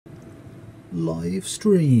Live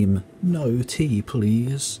stream. No tea,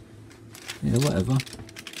 please. Yeah, whatever.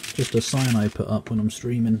 Just a sign I put up when I'm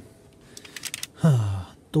streaming.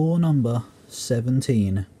 Door number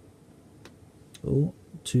 17. Oh,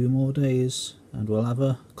 2 more days and we'll have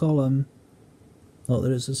a column. Not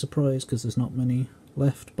that it's a surprise because there's not many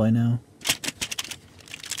left by now.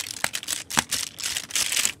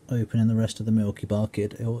 Opening the rest of the Milky Bar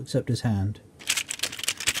kid, except his hand.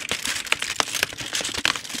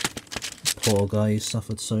 Poor guy, he's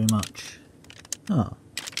suffered so much. Ah,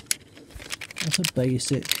 that's a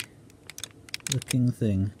basic looking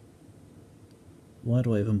thing. Why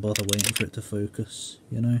do I even bother waiting for it to focus,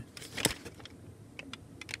 you know?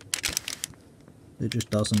 It just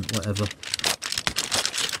doesn't, whatever.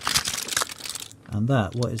 And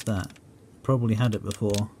that, what is that? Probably had it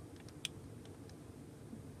before.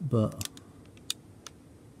 But...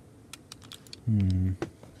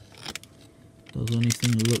 does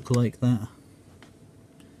anything look like that?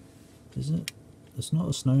 Is it? It's not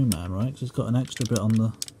a snowman, right? 'Cause it's got an extra bit on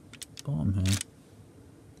the bottom here.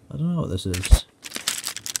 I don't know what this is.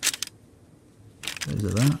 Is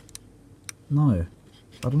it that? No.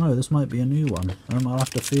 I don't know, this might be a new one. I'll have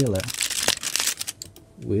to feel it.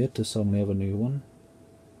 Weird to suddenly have a new one.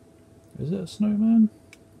 Is it a snowman?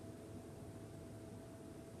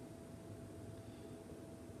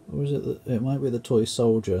 Or is it it might be the toy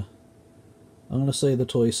soldier. I'm going to say the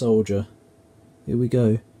toy soldier. Here we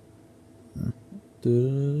go.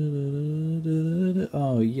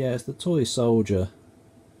 Oh yeah, it's the toy soldier.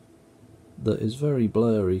 That is very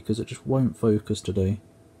blurry because it just won't focus today.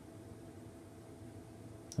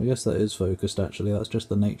 I guess that is focused actually, that's just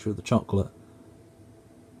the nature of the chocolate.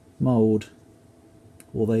 Mould.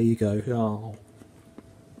 Well, there you go. Oh.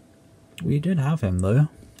 We did have him though.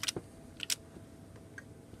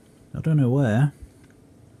 I don't know where.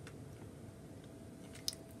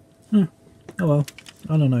 Oh well,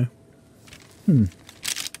 I don't know.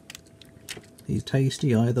 He's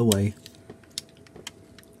tasty either way.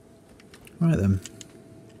 Right then.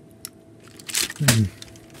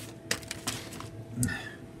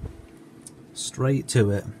 Straight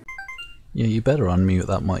to it. Yeah, you better unmute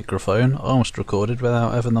that microphone. I almost recorded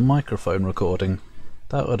without having the microphone recording.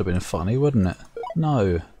 That would have been funny, wouldn't it?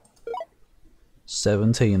 No.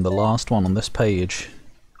 17, the last one on this page.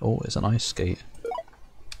 Oh, it's an ice skate.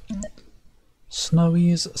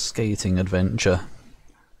 Snowy's Skating Adventure.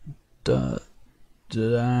 Dan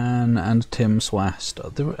and Tim Swast.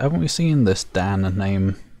 Haven't we seen this Dan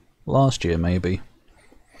name last year, maybe?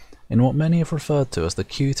 In what many have referred to as the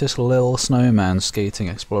cutest Lil Snowman skating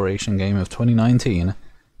exploration game of 2019,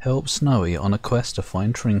 help Snowy on a quest to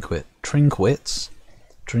find trinkets,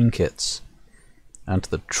 and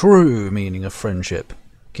the true meaning of friendship,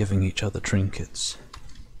 giving each other trinkets.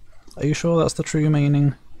 Are you sure that's the true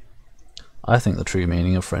meaning? I think the true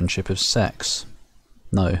meaning of friendship is sex.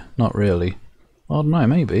 No, not really. I don't know,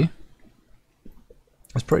 maybe.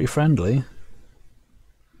 It's pretty friendly.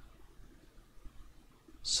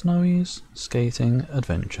 Snowy's Skating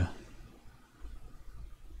Adventure.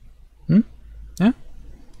 Yeah?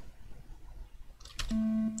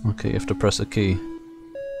 Okay, you have to press a key.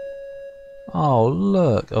 Oh,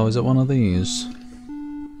 look! Oh, is it one of these?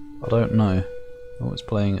 I don't know. Oh, it's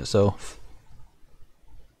playing itself.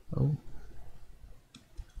 Oh.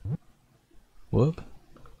 Whoop.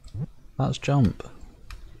 That's jump.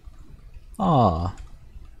 Ah.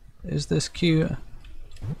 Is this cute?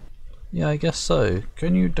 Yeah, I guess so.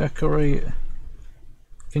 Can you decorate...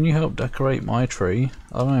 Can you help decorate my tree?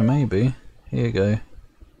 I don't know, maybe. Here you go.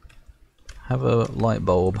 Have a light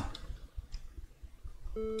bulb.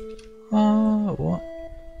 Ah, what?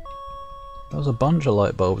 That was a bunch of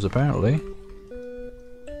light bulbs apparently.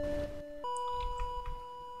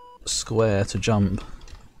 Square to jump.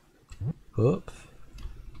 Whoop.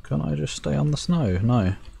 Can't I just stay on the snow?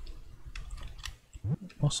 No.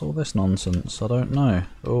 What's all this nonsense? I don't know.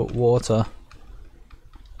 Oh, water.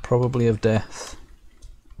 Probably of death.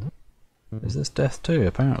 Is this death too,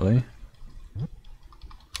 apparently?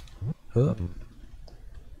 Whoop.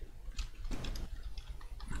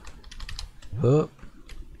 Whoop.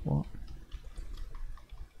 What?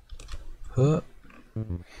 Whoop.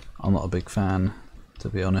 I'm not a big fan, to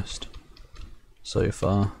be honest. So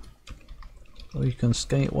far. Oh, you can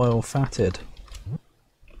skate while fatted.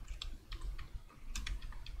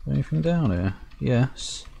 Anything down here?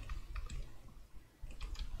 Yes.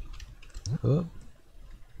 Whoop.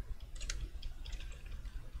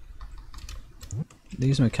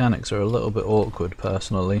 These mechanics are a little bit awkward,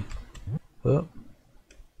 personally. Whoop.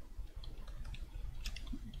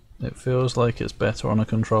 It feels like it's better on a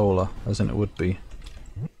controller, as in it would be.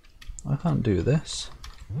 I can't do this.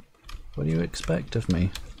 What do you expect of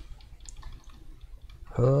me?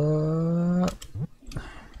 Okay.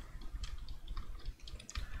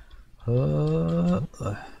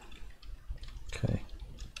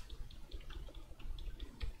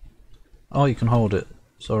 Oh, you can hold it.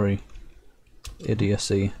 Sorry.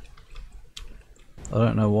 Idiocy. I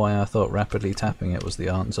don't know why I thought rapidly tapping it was the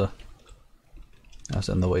answer. That's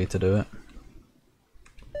in the way to do it.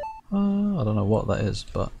 I don't know what that is,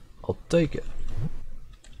 but I'll take it.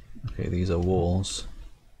 Okay, these are walls.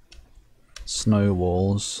 Snow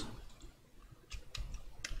walls.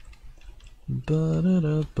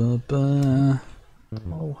 Ba-da-da-ba-ba.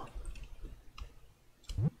 Oh.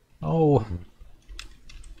 Oh.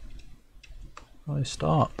 I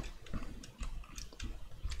stop.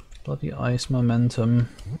 Bloody ice momentum.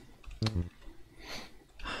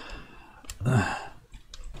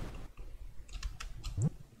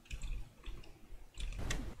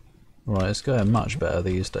 Right, it's going much better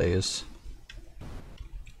these days.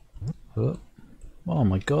 Oh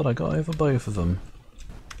my god, I got over both of them.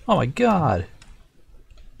 Oh my god!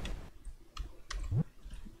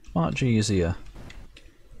 Much easier.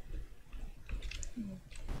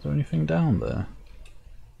 Is there anything down there?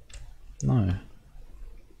 No.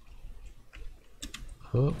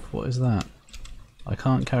 Oh, what is that? I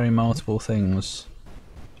can't carry multiple things.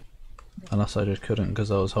 Unless I just couldn't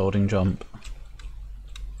because I was holding jump.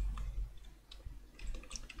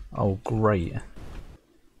 Oh great.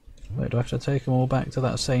 Wait, do I have to take them all back to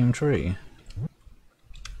that same tree?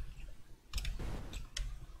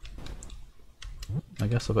 I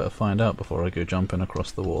guess I better find out before I go jumping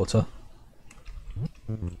across the water.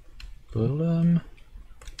 But,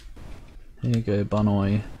 here you go,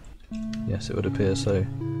 Bunoi. Yes, it would appear so.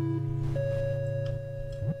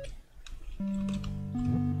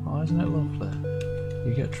 Oh, isn't it lovely?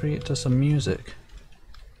 You get treated to some music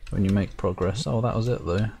when you make progress. Oh, that was it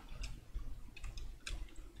though.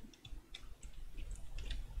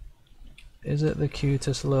 Is it the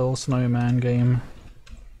cutest little snowman game?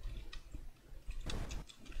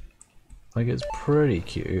 Like, it's pretty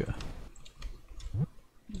cute.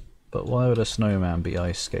 But why would a snowman be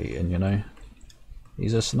ice skating, you know?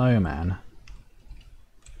 He's a snowman.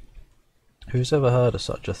 Who's ever heard of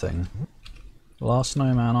such a thing? The last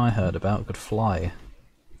snowman I heard about could fly.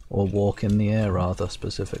 Or walk in the air, rather,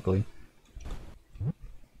 specifically.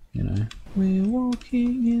 You know. We're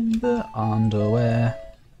walking in the underwear.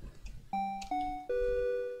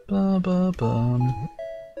 Ba-ba-bum.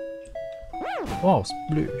 Oh,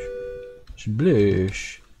 sploosh.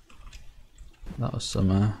 Sploosh. That was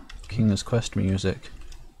some King's Quest music.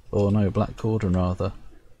 Or no, Black Cauldron rather.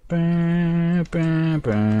 Bah, bah,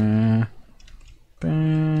 bah.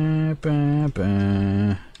 Bah, bah,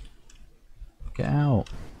 bah. Get out.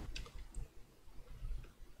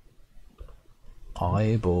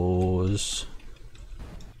 Eyeballs.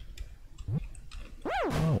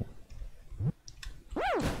 Oh.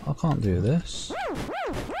 I can't do this.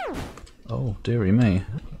 Oh, dearie me.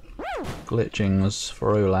 Glitchings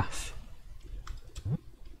for Olaf.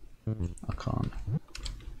 I can't.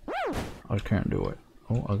 I can't do it.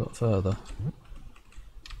 Oh, I got further.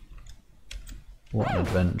 What an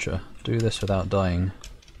adventure. Do this without dying.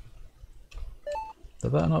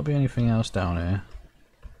 There better not be anything else down here.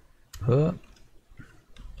 Huh?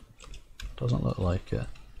 Doesn't look like it.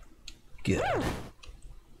 Good.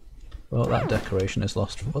 Well, that decoration is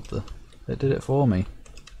lost. What the? It did it for me.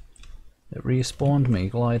 It respawned me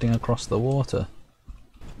gliding across the water.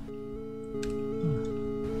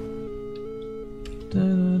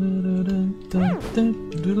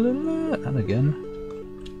 And again.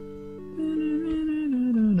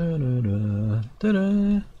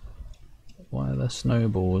 Why are there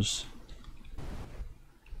snowballs?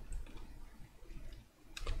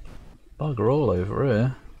 Bugger all over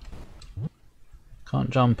here. Can't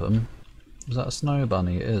jump them. Is that a snow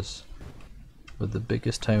bunny? It is. With the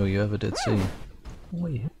biggest tail you ever did see.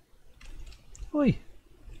 Oi. Oi!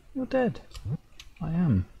 You're dead. I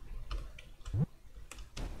am.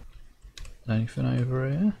 Anything over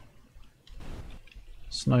here?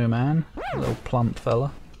 Snowman, a little plump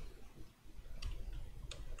fella.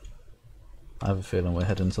 I have a feeling we're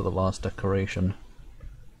heading to the last decoration.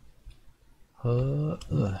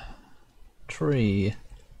 Tree.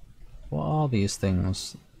 What are these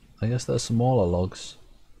things? I guess they're smaller logs.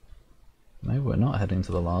 Maybe we're not heading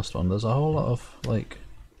to the last one. There's a whole lot of, like,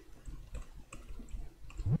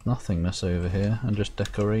 nothingness over here and just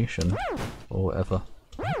decoration or whatever.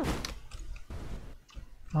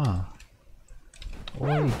 Ah.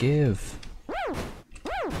 Oi, give.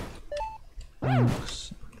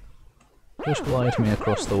 Thanks. Just glide me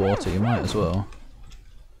across the water, you might as well.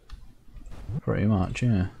 Pretty much,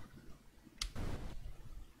 yeah.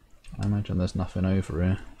 I imagine there's nothing over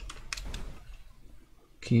here.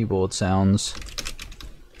 Keyboard sounds.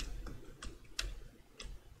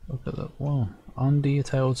 Look at that. Whoa.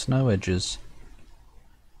 Undetailed snow edges.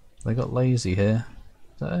 They got lazy here.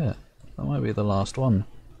 Is that it? That might be the last one.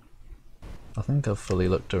 I think I've fully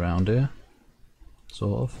looked around here.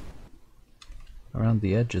 Sort of. Around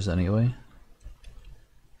the edges anyway.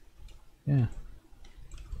 Yeah.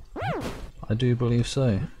 I do believe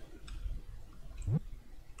so.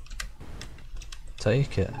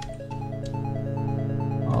 Take it.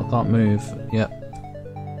 Oh, I can't move. Yep.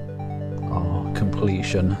 Oh,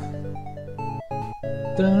 completion.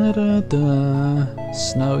 Da da da.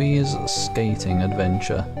 Snowy's Skating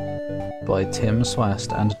Adventure by Tim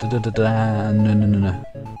Swast and da da da da. No no no no.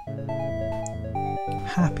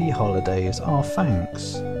 Happy holidays. Oh,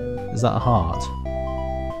 thanks. Is that a heart?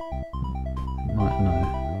 Right,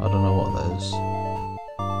 no. I don't know what that is.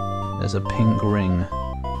 There's a pink ring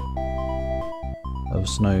of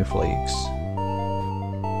snowflakes.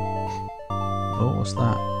 Oh, what's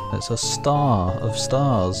that? It's a star of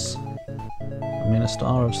stars. I mean, a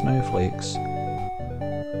star of snowflakes.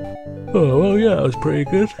 Oh, well, yeah, that was pretty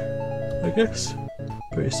good, I guess.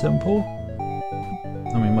 Pretty simple.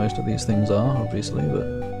 I mean, most of these things are, obviously, but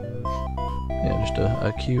yeah, just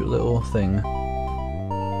a cute little thing.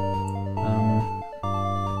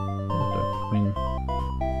 I mean,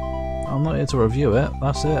 I'm not here to review it,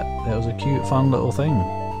 that's it. It was a cute, fun little thing.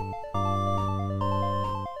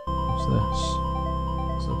 What's this?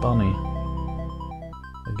 It's a bunny.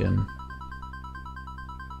 Again.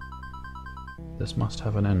 This must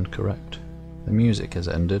have an end, correct? The music has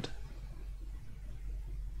ended.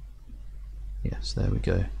 Yes, there we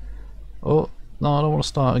go. Oh, no, I don't want to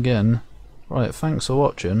start again. Right, thanks for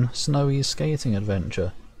watching Snowy's Skating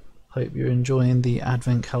Adventure. Hope you're enjoying the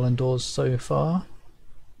Advent Calendours so far.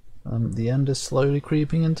 The end is slowly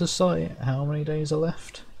creeping into sight. How many days are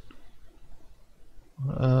left?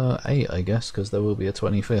 8, I guess, because there will be a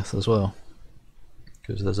 25th as well.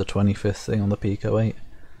 Because there's a 25th thing on the Pico 8.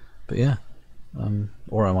 But yeah,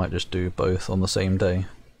 or I might just do both on the same day,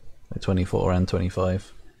 like 24 and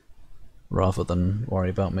 25. Rather than worry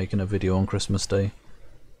about making a video on Christmas Day.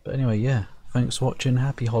 But anyway, yeah, thanks for watching,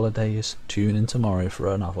 happy holidays, tune in tomorrow for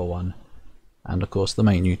another one. And of course the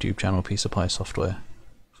main YouTube channel, Piece of Pie Software,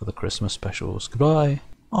 for the Christmas specials. Goodbye!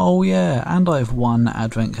 Oh yeah, and I've won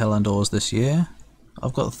Advent Calendours this year.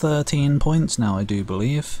 I've got 13 points now, I do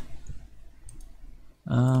believe.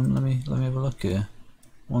 Let me have a look here.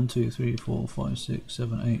 1, 2, 3, 4, 5, 6,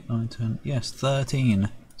 7, 8, 9, 10. Yes, 13.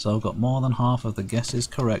 So I've got more than half of the guesses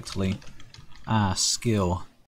correctly. Ah, skill.